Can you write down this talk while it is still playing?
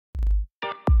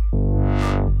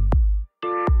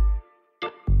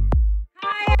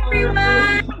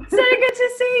everyone. So good to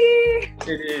see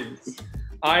you. It is.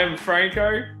 I am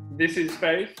Franco. This is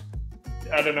Faith.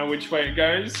 I don't know which way it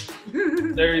goes.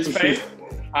 There is Faith.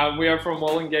 We are from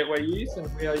Wallen Gateway Youth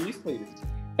and we are youth leaders.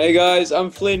 Hey guys,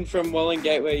 I'm Flynn from Wallen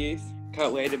Gateway Youth.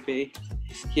 Can't wait to be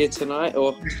here tonight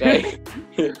or today.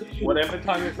 Whatever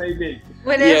time it may be.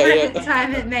 Whatever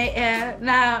time it may air.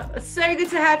 Now, so good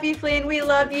to have you, Flynn. We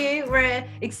love you. We're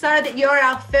excited that you're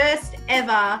our first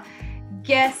ever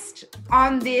guest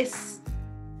on this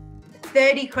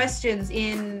 30 questions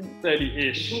in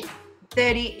 30-ish.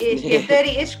 30-ish, yeah,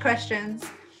 30-ish questions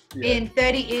in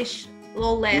 30-ish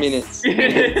or less minutes.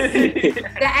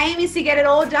 The aim is to get it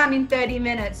all done in 30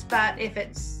 minutes, but if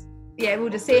it's, we'll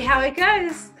just see how it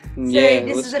goes. So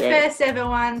this is the first ever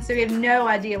one, so we have no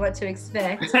idea what to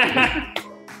expect.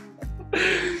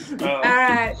 All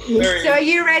right. So are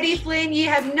you ready, Flynn? You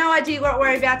have no idea what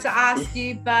we're about to ask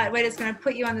you, but we're just going to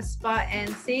put you on the spot and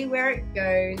see where it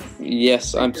goes.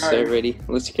 Yes, I'm so ready.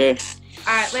 Let's go. All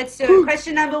right, let's do it.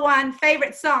 Question number 1,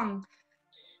 favorite song?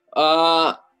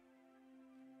 I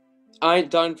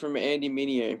Ain't Done from Andy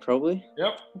Mineo, probably.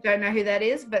 Yep. Don't know who that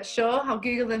is, but sure, I'll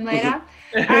Google them later.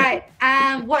 All right.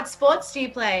 What sports do you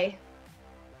play?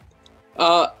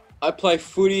 I play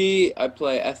footy. I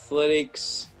play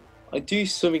athletics. I do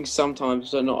swimming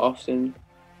sometimes, but not often.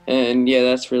 And yeah,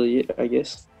 that's really it, I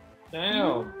guess.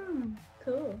 Damn.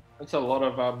 Cool. That's a lot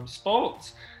of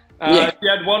sports. If you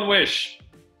had one wish.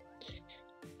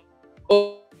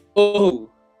 Oh.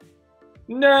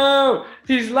 No,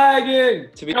 he's lagging.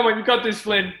 Come on, you got this,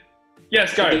 Flynn.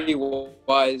 Yes, go. To be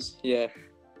wise, yeah.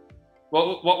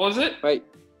 What was it? Wait,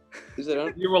 is it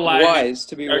on? You were lagging. Wise,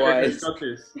 to be wise. Got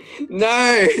this.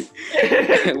 No!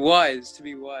 Wise, to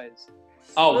be wise.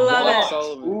 Oh, Love wow.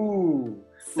 Solomon. Ooh.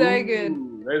 So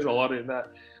good. There's a lot in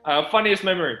that. Funniest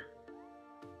memory?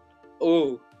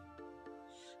 Oh.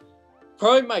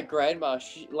 Probably my grandma.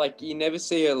 You never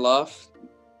see her laugh.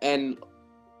 And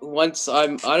once I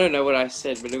don't know what I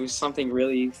said, but it was something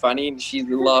really funny, and she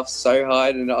laughed so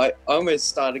hard, and I almost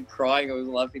started crying. I was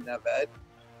laughing that bad.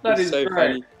 That is so great.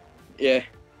 funny. Yeah.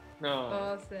 No.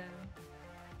 Awesome.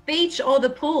 Beach or the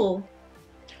pool?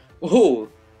 Oh.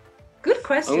 Good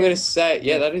question. I'm gonna say,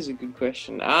 that is a good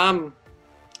question. I'm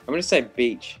gonna say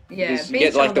beach. Yeah, because you beach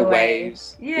get like all the the way.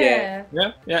 waves. Yeah.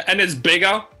 Yeah, and it's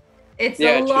bigger. It's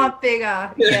a lot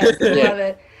bigger. Yes, I love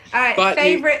it. All right, But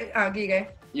favorite. Oh, you go.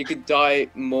 You could die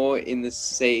more in the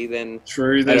sea than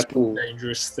True. There's at a pool.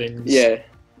 dangerous things. Yeah.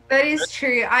 That is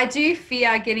true. I do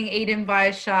fear getting eaten by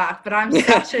a shark, but I'm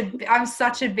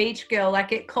such a beach girl.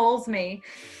 Like, it calls me.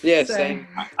 Yeah, So- same.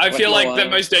 I feel like the lion.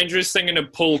 most dangerous thing in a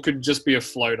pool could just be a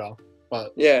floater,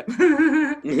 but Yeah.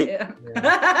 Yeah.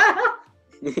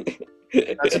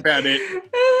 that's about it.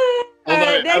 All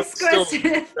Although right, next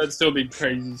question. That'd still be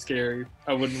crazy scary.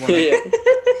 I wouldn't want to.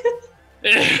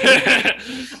 Yeah.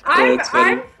 That's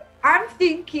funny. I'm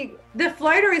thinking the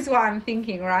floater is what I'm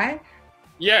thinking, right?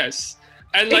 Yes,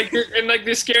 and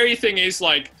the scary thing is,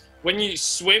 like, when you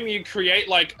swim, you create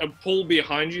like a pull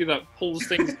behind you that pulls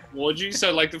things towards you.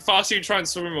 So like the faster you try and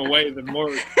swim away, the more.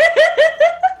 I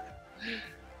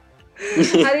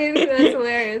think that's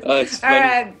hilarious. Oh, it's All funny.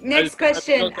 right, next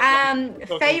question.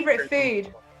 Favorite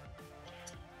food?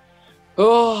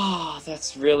 Oh,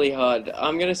 that's really hard.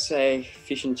 I'm gonna say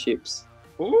fish and chips.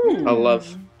 Ooh, I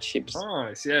love chips.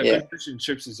 nice. Yeah, Yeah. fish and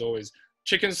chips is always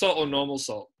chicken salt or normal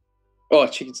salt. Oh,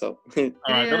 chicken salt. All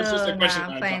right, that was just a question.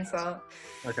 Nah, I plain asked. salt.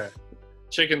 Okay,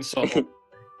 chicken salt.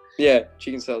 Yeah,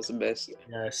 chicken salt's the best.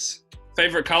 Yes.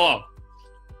 Favorite color?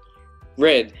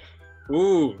 Red.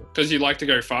 Ooh, because you like to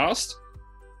go fast.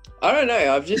 I don't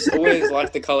know. I've just always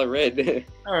liked the color red.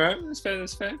 All right, that's fair.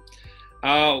 That's fair.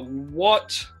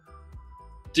 What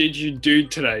did you do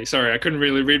today? Sorry, I couldn't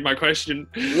really read my question.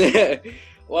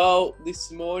 Well,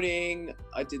 this morning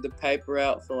I did the paper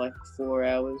out for like 4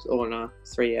 hours. Or no,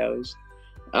 3 hours.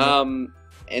 And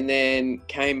then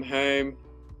came home.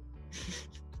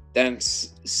 Then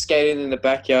skated in the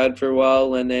backyard for a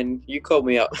while, and then you called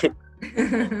me up.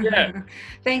 Yeah.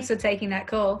 Thanks for taking that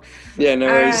call. Yeah, no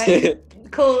worries.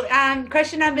 Alright. Cool.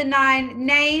 Question number 9.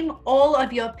 Name all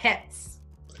of your pets.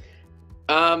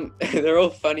 They're all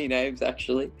funny names,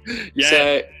 actually. Yeah.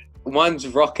 So one's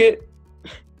Rocket,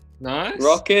 Nice.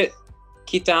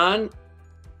 Kitan.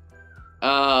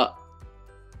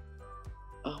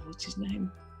 What's his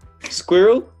name?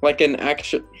 Squirrel, like an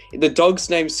actual. The dog's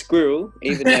name's Squirrel,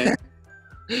 even though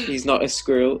he's not a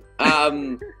squirrel.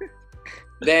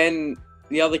 Then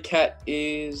the other cat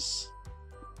is.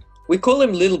 We call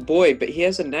him Little Boy, but he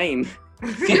has a name.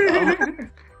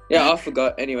 Yeah, I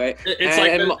forgot. Anyway,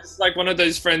 It's like one of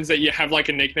those friends that you have like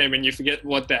a nickname and you forget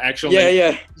what the actual yeah, name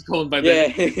yeah, is called by yeah.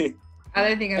 the I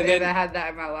don't think I've And then- ever had that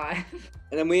in my life.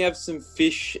 And then we have some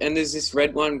fish, and there's this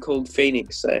red one called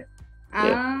Phoenix. So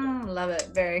Ah, love it.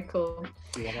 Very cool.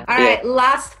 Yeah. All right,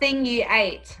 last thing you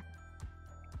ate.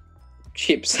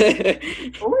 chips.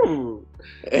 Ooh.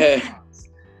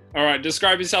 All right,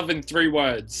 describe yourself in 3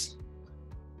 words.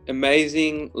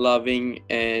 Amazing, loving,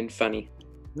 and funny.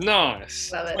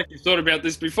 Nice. Love It's it. like you've thought about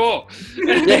this before.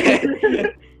 Yeah.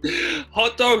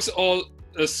 Hot dogs or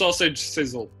a sausage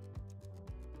sizzle?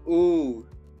 Ooh.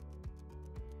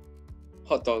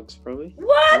 Hot dogs, probably.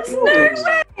 What? Ooh.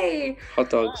 No way. Hot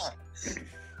dogs.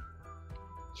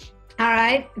 All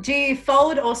right. Do you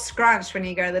fold or scrunch when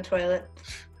you go to the toilet?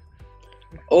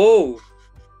 Oh.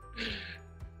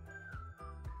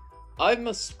 I'm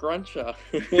a scruncher.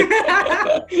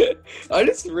 I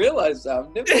just realized that.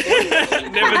 I've never thought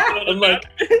of Never that. thought I'm of like,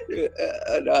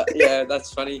 that. yeah,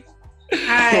 that's funny. All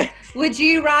right. Would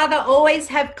you rather always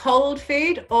have cold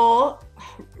food or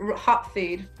hot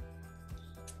food?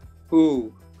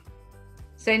 Ooh.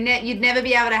 So you'd never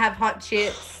be able to have hot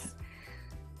chips.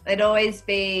 It'd always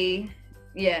be,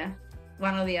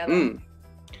 one or the other. Mm.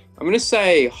 I'm gonna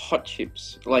say hot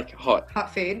chips, like hot.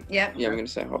 Hot food. Yep. Yeah, I'm gonna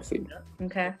say hot food.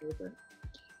 Okay.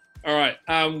 All right.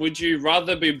 Would you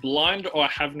rather be blind or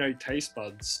have no taste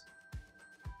buds?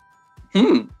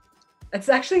 It's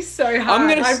actually so hard.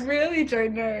 gonna I s- really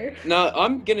don't know. No,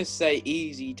 I'm gonna say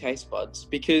easy taste buds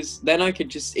because then I could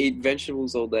just eat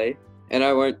vegetables all day and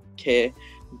I won't care.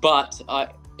 But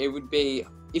it would be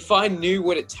if I knew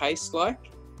what it tastes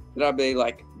like, then I'd be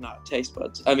like, no, taste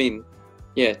buds. I mean,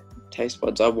 yeah, taste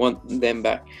buds. I want them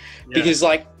back because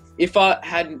like if I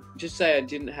hadn't, just say I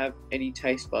didn't have any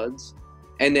taste buds,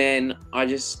 and then I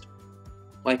just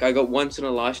like I got once in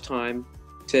a lifetime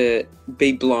to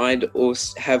be blind or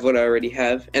have what I already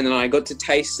have, and then I got to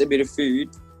taste a bit of food.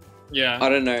 Yeah. I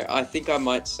don't know. I think I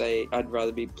might say I'd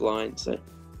rather be blind. So,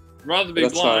 Rather be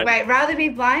That's blind. Wait, rather be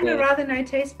blind or Yeah. rather no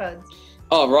taste buds?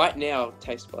 oh, right now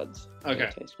taste buds. Okay. Yeah,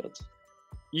 taste buds.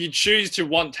 You choose to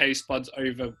want taste buds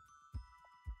over.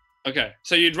 Okay,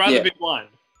 so you'd rather Yeah. be blind.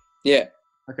 Yeah.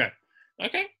 Okay.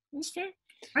 Okay, that's fair.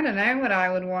 I don't know what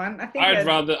I would want. I think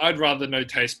I'd rather no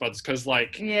taste buds because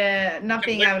like not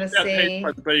being able to without taste see.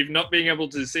 buds, but if not being able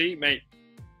to see, mate,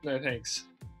 no thanks.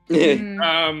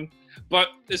 Mm. But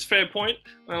it's fair point.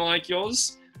 I like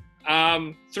yours.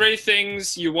 3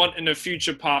 things you want in a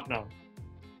future partner.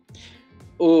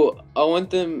 Or I want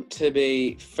them to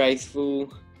be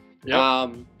faithful. Yep.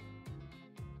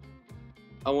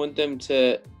 I want them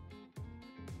to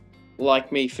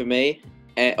like me for me,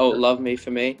 or love me for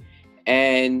me,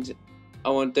 and I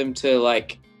want them to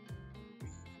like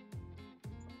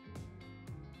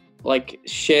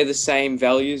share the same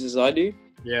values as I do.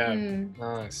 Yeah. Mm.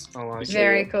 Nice. I like it.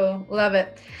 Very cool. Love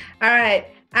it. All right.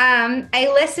 A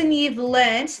lesson you've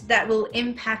learnt that will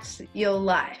impact your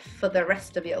life for the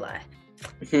rest of your life.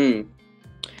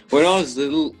 When I was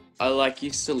little, I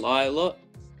used to lie a lot,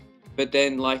 but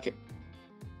then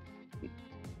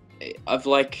I've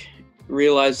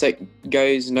realized that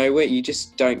goes nowhere. You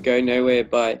just don't go nowhere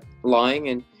by lying,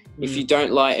 and if you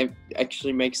don't lie, it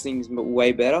actually makes things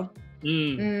way better.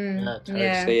 Yeah, totally.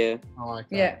 Yeah. So yeah, I like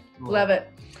that. Yeah. Love it.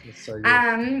 That's so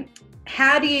good.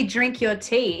 How do you drink your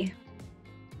tea?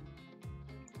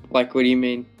 what do you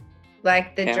mean?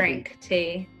 Like the How? drink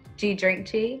tea. Do you drink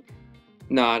tea?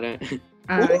 No, I don't.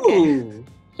 Oh, okay. Ooh.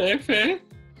 Fair.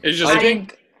 It's just I I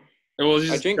drink it was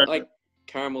just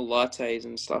caramel lattes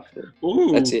and stuff.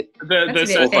 Ooh. That's it. The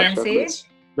That's a Or bit hot fancy. chocolates.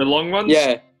 the long ones?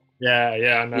 Yeah,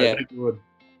 Yeah, I know. Yeah. They're good.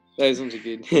 those ones are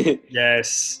good.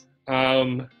 Yes.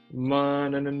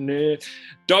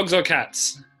 Dogs or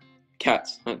cats?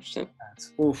 Cats, 100%.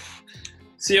 Cats. Oof.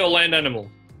 Sea or land animal?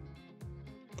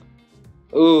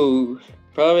 Ooh,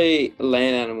 probably a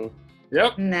land animal.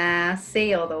 Yep. Nah,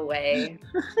 see all the way.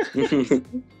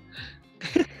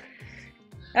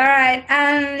 All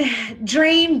right.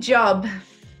 Dream job.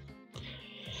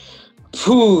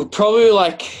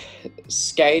 Probably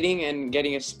skating and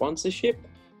getting a sponsorship.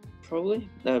 Probably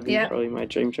that would be Yep. probably my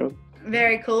dream job.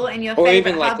 Very cool. And your Or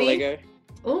favorite even hobby? Lego.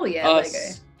 Oh yeah, Lego.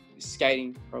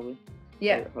 Skating probably.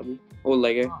 Yeah. Favorite hobby. Or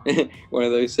Lego. One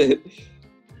of those.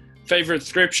 Favorite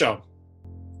scripture?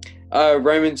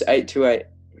 Romans 8:28.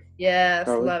 Yes,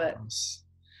 Probably. love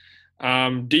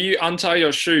it. Do you untie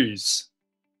your shoes?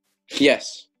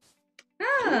 Yes.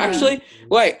 Ah. Actually,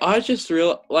 wait. I just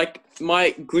realized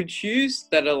my good shoes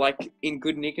that are in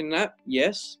good nick and that.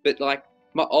 Yes, but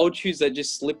my old shoes that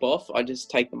just slip off, I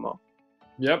just take them off.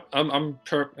 Yep. I'm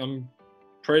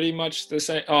pretty much the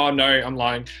same. Oh no, I'm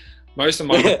lying. Most of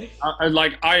my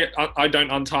I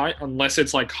don't untie unless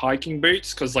it's like hiking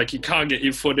boots because like you can't get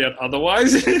your foot out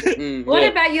otherwise. What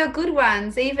about your good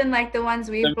ones? Even like the ones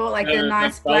we bought, like the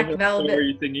nice black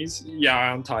velvet thingies. Yeah,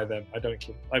 I untie them. I don't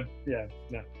keep. No.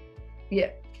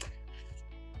 Yeah.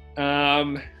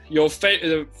 Your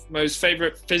the most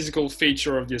favorite physical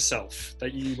feature of yourself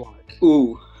that you like?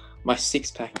 Ooh, my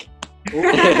 6-pack.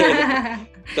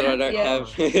 That I don't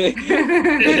have.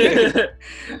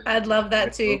 I'd love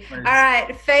that too. All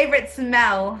right, favorite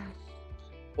smell.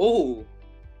 Oh,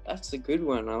 that's a good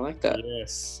one. I like that.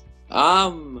 Yes. I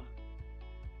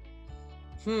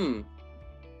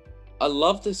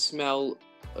love the smell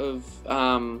of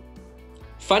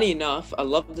funny enough, I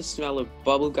love the smell of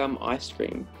bubblegum ice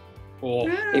cream. Oh.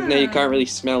 Even though you can't really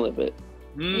smell it, but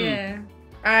Yeah.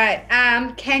 All right.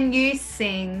 Can you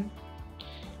sing?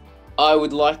 I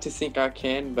would like to think I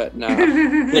can, but no.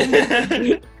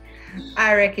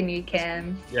 I reckon you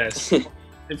can. Yes.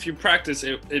 If you practice,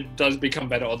 it does become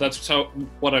better. Or that's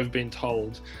what I've been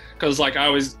told. Because like I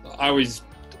always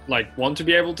like want to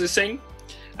be able to sing.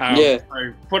 So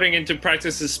putting into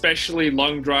practice, especially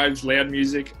long drives, loud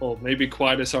music, or maybe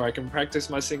quieter, so I can practice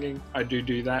my singing. I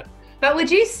do that. But would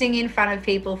you sing in front of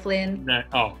people, Flynn? No.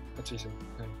 Oh, that's easy.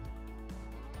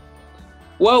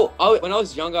 Well, when I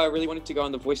was younger, I really wanted to go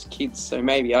on The Voice Kids, so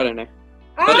maybe, I don't know.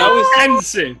 Oh! But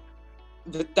Sing.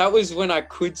 that was when I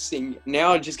could sing.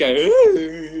 Now I just go.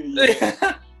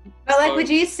 But like, would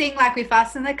you sing like with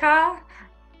us in the car?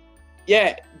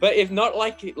 Yeah, but if not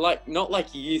not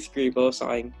like youth group or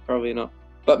something, probably not.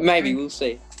 But maybe we'll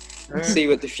see. See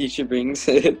what the future brings.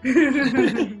 If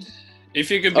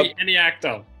you could be any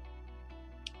actor.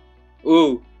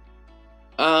 Ooh.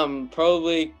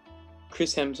 Probably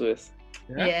Chris Hemsworth.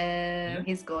 Yeah,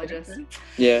 he's gorgeous.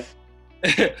 Yeah.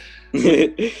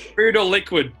 Food or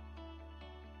liquid?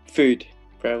 Food,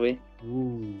 probably.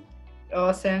 Ooh.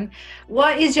 Awesome.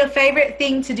 What is your favorite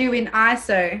thing to do in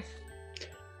ISO?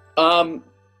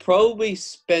 Probably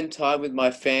spend time with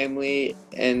my family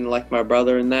and like my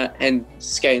brother and that, and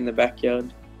skate in the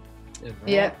backyard.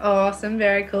 Yeah, awesome,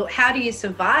 very cool. How do you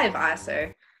survive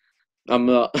ISO? I'm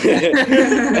not.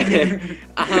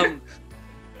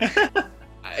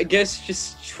 I guess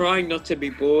just trying not to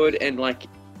be bored and like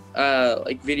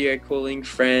video calling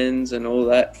friends and all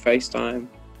that, FaceTime.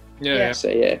 Yeah. So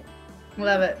yeah.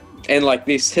 Love it. And like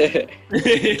this. Yeah.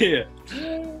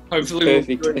 Hopefully we'll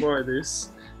Perfect. do more of this.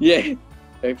 Yeah.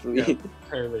 Hopefully. Yeah,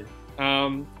 totally.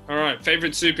 All right.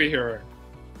 Favorite superhero?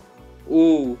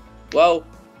 Ooh. Well,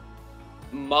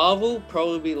 Marvel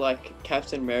probably like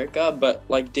Captain America, but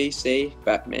like DC,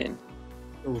 Batman.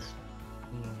 Oof.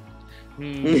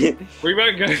 We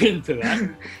won't go into that.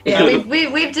 Yeah,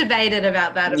 we've debated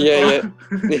about that before.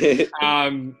 Yeah.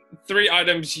 3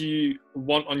 items you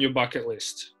want on your bucket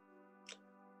list.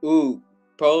 Ooh,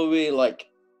 probably like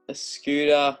a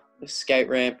scooter, a skate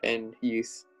ramp, and the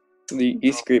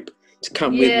youth group to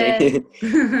come with me.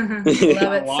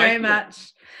 Love it so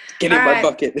much. Get in my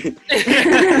bucket.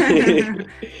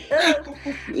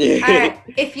 Yeah. All right.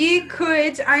 If you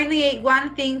could only eat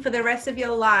one thing for the rest of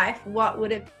your life, what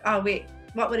would it?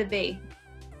 What would it be?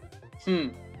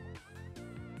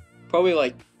 Probably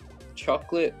like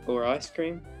chocolate or ice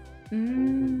cream.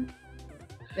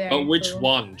 But which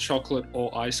one? Chocolate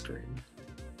or ice cream?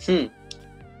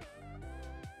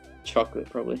 Chocolate,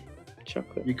 probably.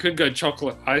 Chocolate. You could go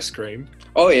chocolate ice cream.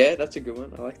 Oh yeah, that's a good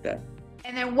one. I like that.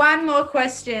 And then one more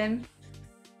question.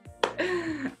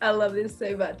 I love this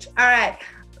so much. All right,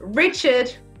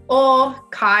 Richard or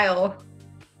Kyle?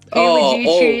 Who would you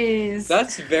choose?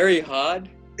 That's very hard.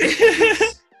 You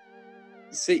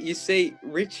see,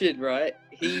 Richard, right?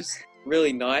 He's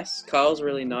really nice. Kyle's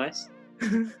really nice.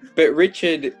 But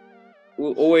Richard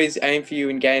will always aim for you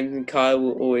in games, and Kyle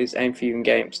will always aim for you in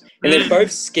games. And they're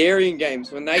both scary in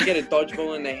games. When they get a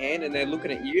dodgeball in their hand and they're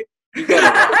looking at you, you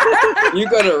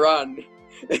gotta run.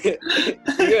 You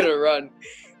gotta run.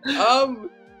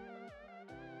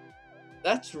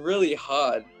 That's really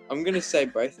hard. I'm gonna say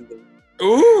both of them.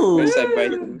 Ooh, I'm gonna say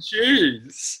both of them.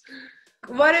 Jeez.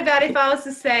 What about if I was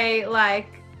to say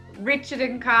like Richard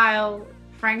and Kyle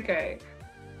Franco?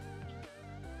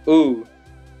 Ooh.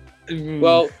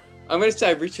 Well, I'm gonna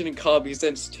say Richard and Kyle because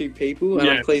that's 2 people, and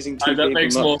I'm pleasing 2 people. That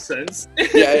makes more sense.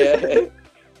 Yeah.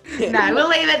 No, we'll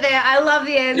leave it there. I love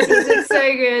the answers. It's so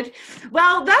good.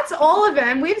 Well, that's all of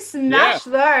them. We've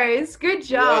smashed those. Good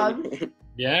job.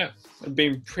 Yeah, it's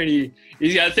been pretty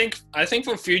easy. I think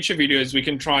for future videos we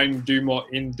can try and do more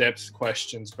in-depth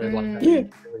questions, but like really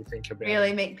think about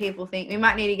really make people think. We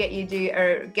might need to get you to do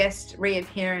a guest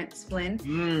reappearance, Flynn,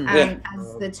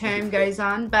 as the term goes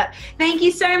on. But thank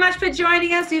you so much for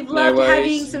joining us. We've loved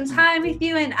having some time with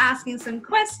you and asking some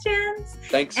questions.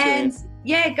 Thanks. And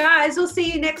yeah, guys, we'll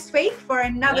see you next week for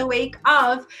another week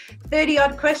of 30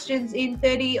 odd questions in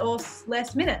 30 or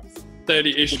less minutes.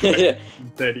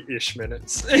 30-ish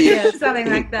minutes. Yeah, something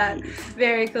like that.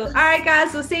 Very cool. All right,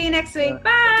 guys, we'll see you next week.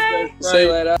 Bye. See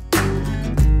you later.